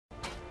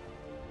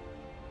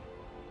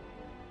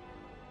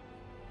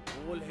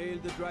All hail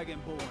the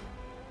Dragonborn.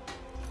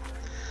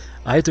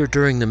 Either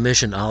during the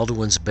mission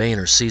Alduin's Bane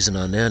or Season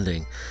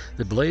Unending,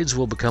 the Blades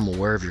will become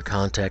aware of your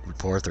contact with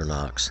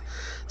Paarthurnax.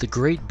 The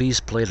great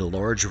beast played a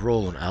large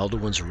role in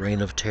Alduin's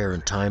reign of terror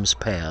in times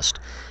past,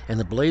 and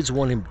the Blades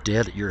want him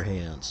dead at your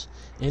hands.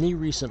 Any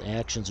recent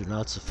actions are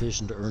not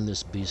sufficient to earn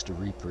this beast a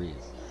reprieve.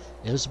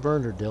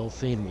 Esbern or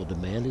Delphine will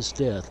demand his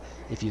death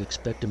if you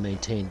expect to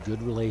maintain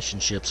good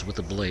relationships with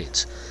the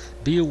Blades.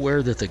 Be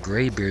aware that the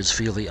Greybeards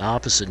feel the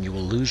opposite and you will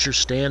lose your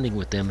standing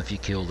with them if you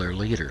kill their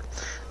leader.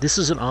 This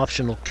is an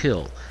optional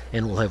kill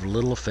and will have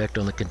little effect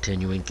on the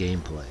continuing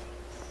gameplay.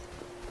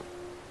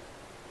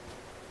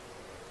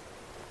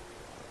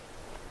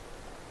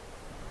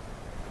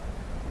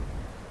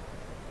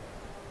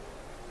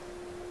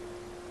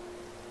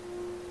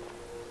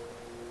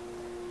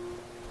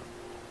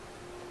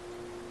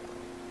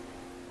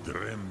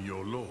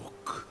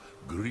 Dremyolok,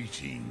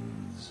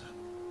 greetings.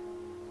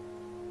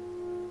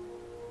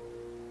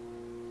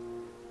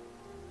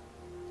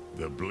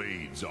 The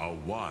Blades are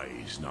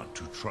wise not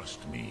to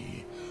trust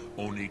me.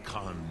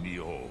 Onikan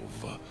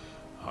Niov.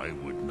 I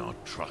would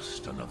not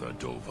trust another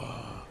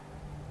Dova.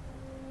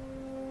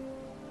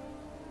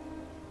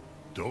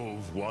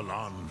 Dov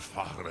Walan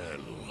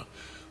Farel.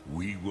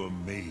 We were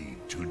made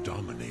to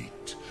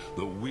dominate.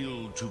 The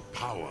will to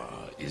power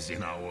is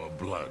in our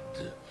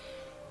blood.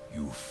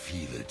 You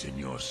feel it in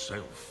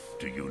yourself,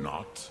 do you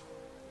not?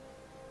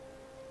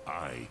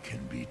 I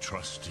can be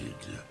trusted.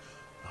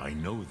 I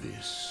know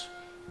this,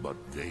 but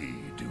they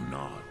do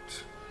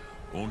not.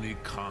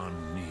 Onikan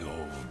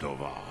Niov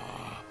Dova.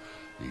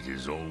 It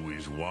is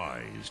always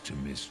wise to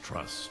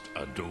mistrust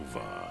a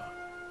Dova.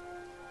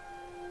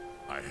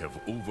 I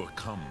have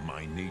overcome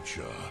my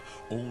nature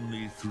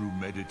only through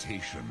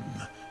meditation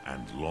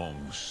and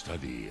long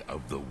study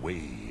of the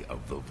way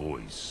of the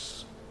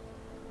voice.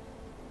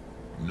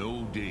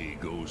 No day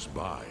goes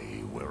by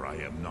where I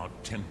am not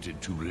tempted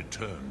to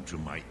return to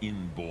my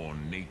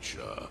inborn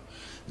nature.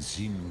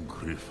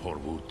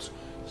 Zingriforvut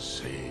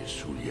se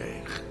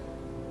suliech.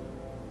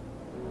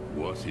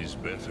 What is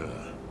better,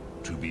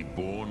 to be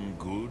born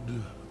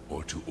good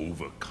or to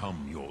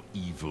overcome your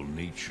evil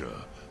nature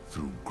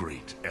through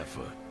great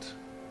effort?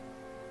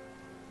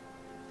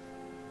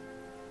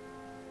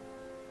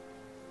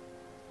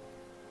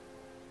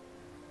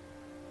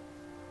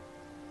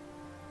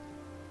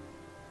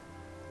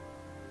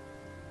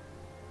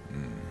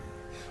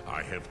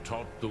 I have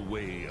taught the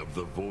way of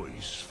the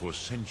voice for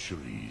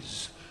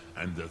centuries,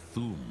 and the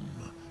Thum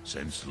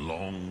since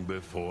long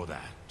before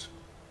that.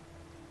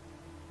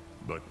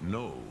 But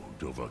no,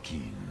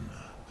 Dovahkiin.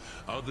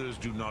 Others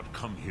do not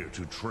come here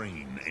to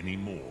train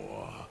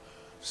anymore.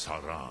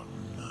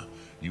 Saran,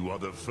 you are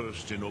the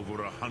first in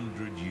over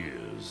 100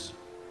 years.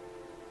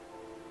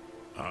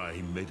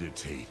 I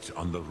meditate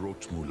on the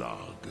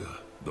Rotmulag,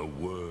 the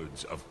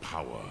words of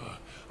power.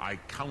 I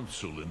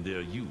counsel in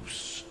their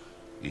use.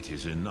 It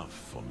is enough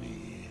for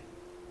me.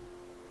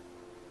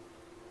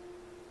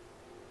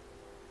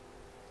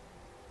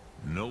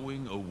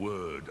 Knowing a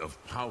word of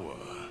power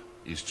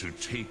is to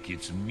take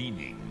its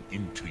meaning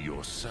into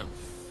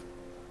yourself.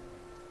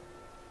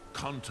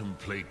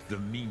 Contemplate the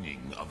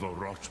meaning of a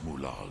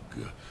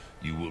Rotmulag.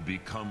 You will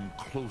become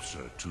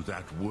closer to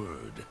that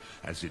word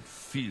as it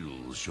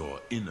fills your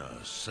inner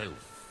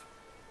self.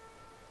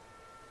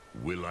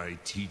 Will I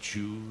teach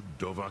you,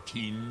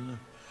 Dovahkiin?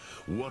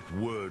 What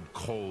word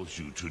calls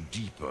you to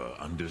deeper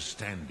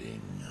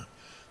understanding?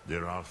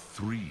 There are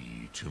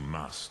 3 to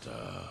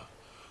master: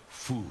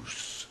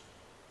 Fus,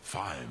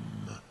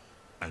 Faim,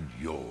 and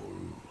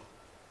Yol.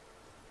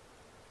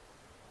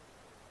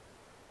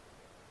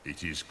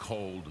 It is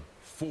called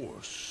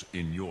force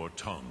in your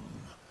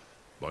tongue,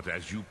 but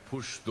as you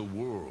push the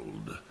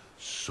world,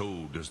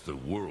 so does the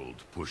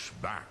world push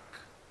back.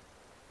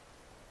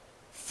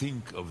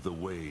 Think of the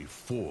way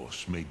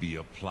force may be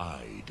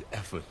applied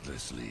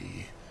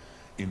effortlessly.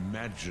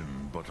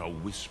 Imagine but a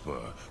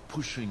whisper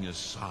pushing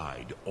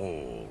aside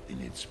all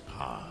in its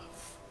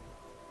path.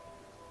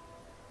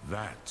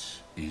 That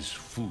is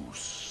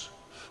Fus.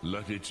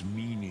 Let its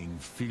meaning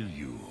fill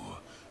you.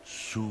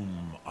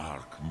 Sum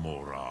Ark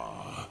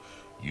Mora.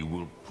 You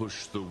will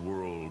push the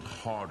world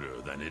harder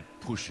than it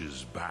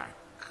pushes back.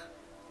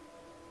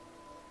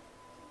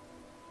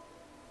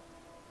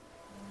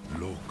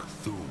 Lok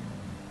Thum.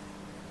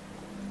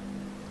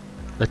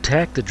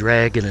 Attack the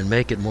dragon and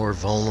make it more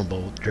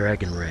vulnerable with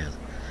Dragon Ran.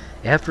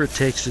 After it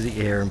takes to the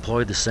air,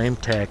 employ the same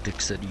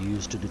tactics that you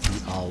used to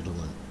defeat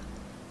Alduin.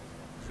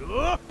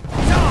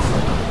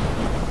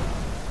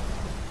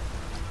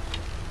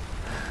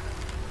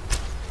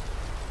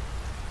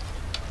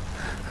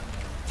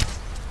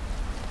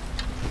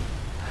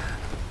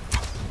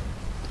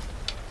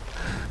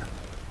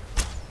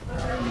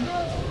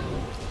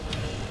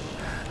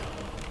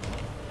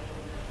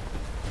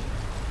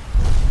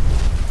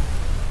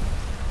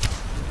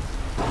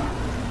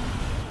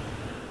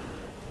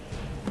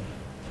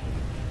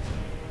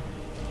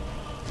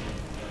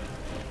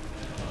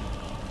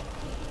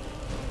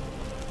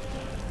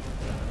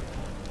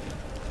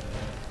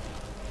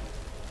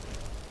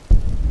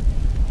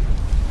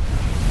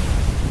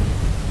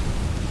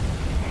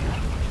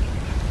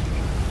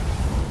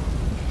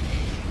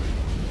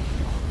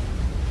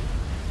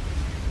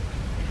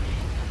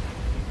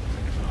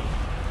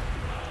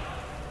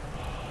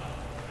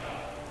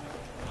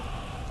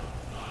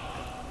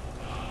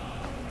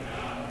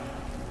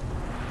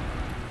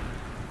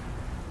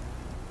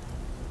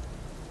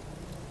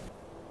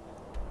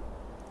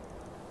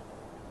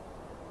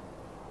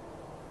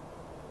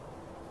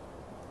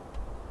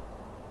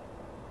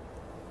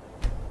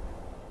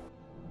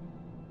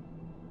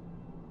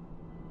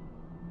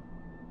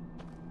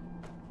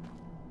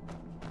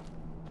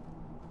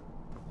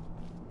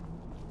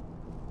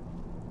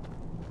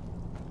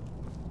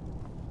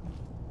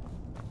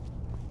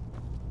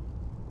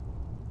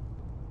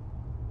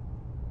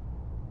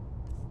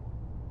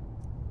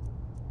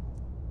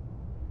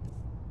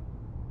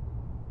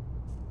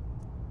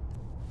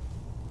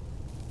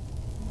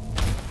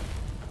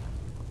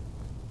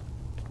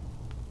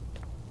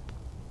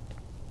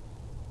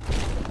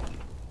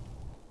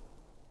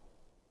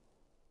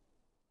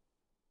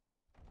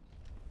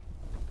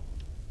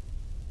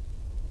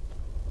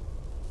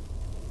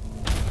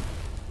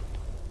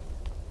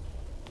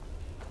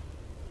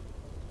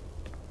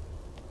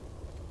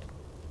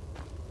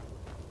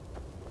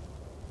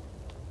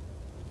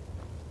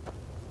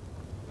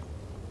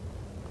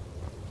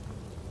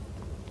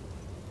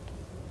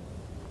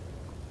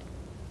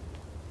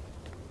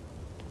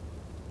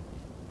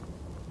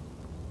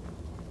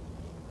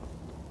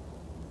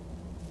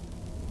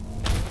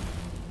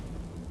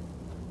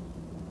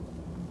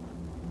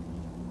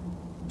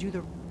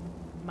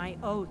 My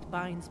oath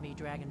binds me,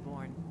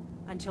 Dragonborn.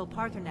 Until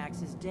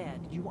Paarthurnax is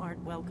dead, you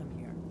aren't welcome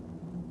here.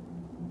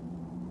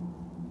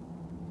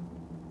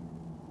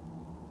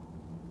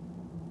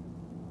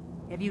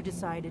 Have you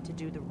decided to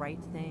do the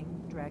right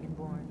thing,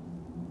 Dragonborn?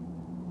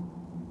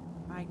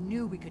 I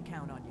knew we could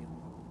count on you.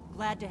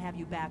 Glad to have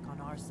you back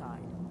on our side.